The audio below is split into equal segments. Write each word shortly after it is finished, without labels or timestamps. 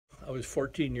I was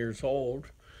 14 years old.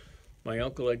 My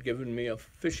uncle had given me a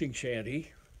fishing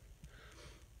shanty,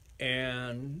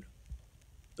 and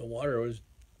the water was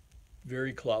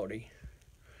very cloudy.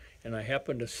 And I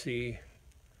happened to see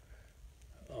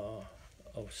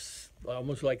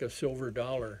almost like a silver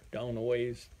dollar down a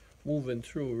ways, moving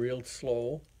through real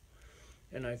slow.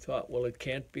 And I thought, well, it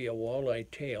can't be a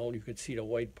walleye tail. You could see the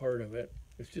white part of it.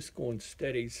 It's just going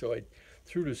steady. So I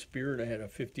threw the spear and I had a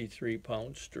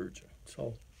 53-pound sturgeon.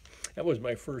 So that was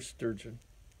my first sturgeon.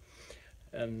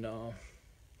 And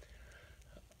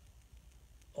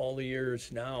all the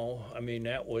years now, I mean,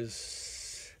 I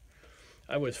was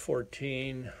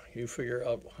 14. You figure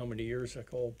out how many years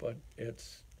ago, but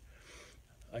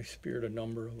I speared a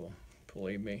number of them,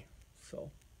 believe me. So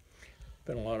it's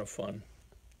been a lot of fun.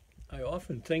 I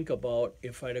often think about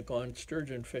if I'd have gone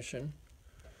sturgeon fishing.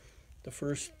 The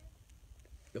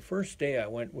first day I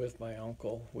went with my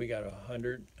uncle, we got a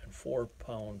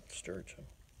 104-pound sturgeon.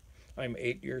 I'm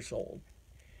 8 years old,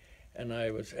 and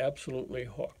I was absolutely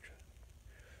hooked.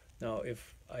 Now,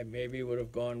 if I maybe would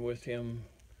have gone with him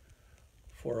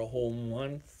for a whole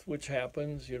month, which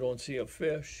happens, you don't see a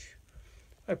fish,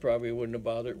 I probably wouldn't have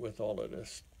bothered with all of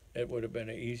this. It would have been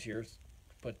easier,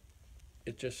 but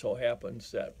it just so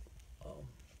happens that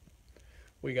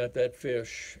we got that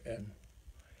fish, and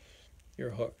you're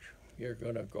hooked. You're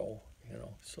gonna go,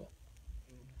 So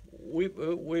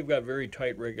we've got very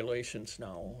tight regulations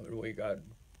now. We got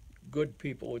good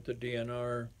people with the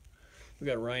DNR. We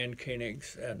got Ryan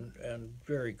Koenigs and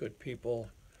very good people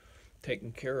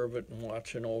taking care of it and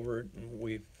watching over it. And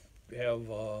we have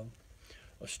a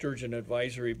sturgeon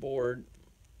advisory board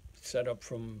set up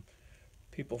from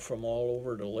people from all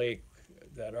over the lake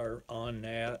that are on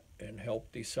that and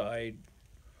help decide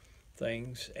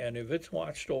things. And if it's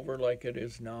watched over like it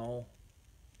is now,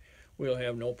 we'll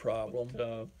have no problem.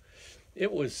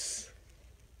 It was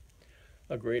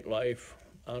a great life,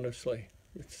 honestly.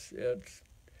 It's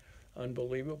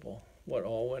unbelievable what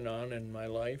all went on in my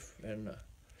life, and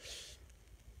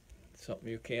something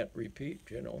you can't repeat,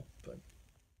 But